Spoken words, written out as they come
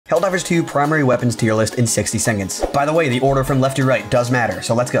Helldivers 2 primary weapons tier list in 60 seconds. By the way, the order from left to right does matter,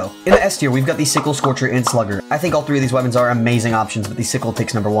 so let's go. In the S tier, we've got the Sickle, Scorcher, and Slugger. I think all three of these weapons are amazing options, but the Sickle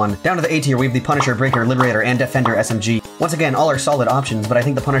takes number 1. Down to the A tier, we have the Punisher, Breaker, Liberator, and Defender SMG. Once again, all are solid options, but I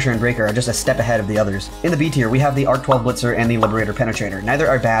think the Punisher and Breaker are just a step ahead of the others. In the B tier, we have the Arc 12 Blitzer and the Liberator Penetrator. Neither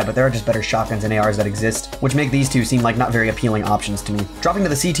are bad, but there are just better shotguns and ARs that exist, which make these two seem like not very appealing options to me. Dropping to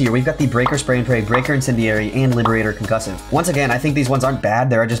the C tier, we've got the Breaker Spray and Pray, Breaker Incendiary, and Liberator Concussive. Once again, I think these ones aren't bad,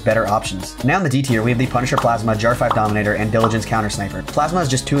 there are just better options. Now in the D tier, we have the Punisher Plasma, Jar 5 Dominator, and Diligence Counter Sniper. Plasma is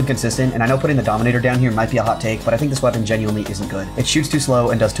just too inconsistent, and I know putting the Dominator down here might be a hot take, but I think this weapon genuinely isn't good. It shoots too slow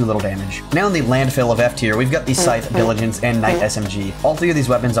and does too little damage. Now in the landfill of F tier, we've got the Scythe, Diligence, and Knight SMG. All three of these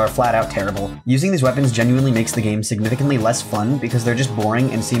weapons are flat out terrible. Using these weapons genuinely makes the game significantly less fun because they're just boring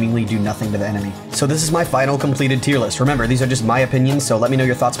and seemingly do nothing to the enemy. So this is my final completed tier list. Remember, these are just my opinions, so let me know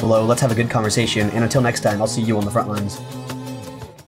your thoughts below. Let's have a good conversation, and until next time, I'll see you on the front lines.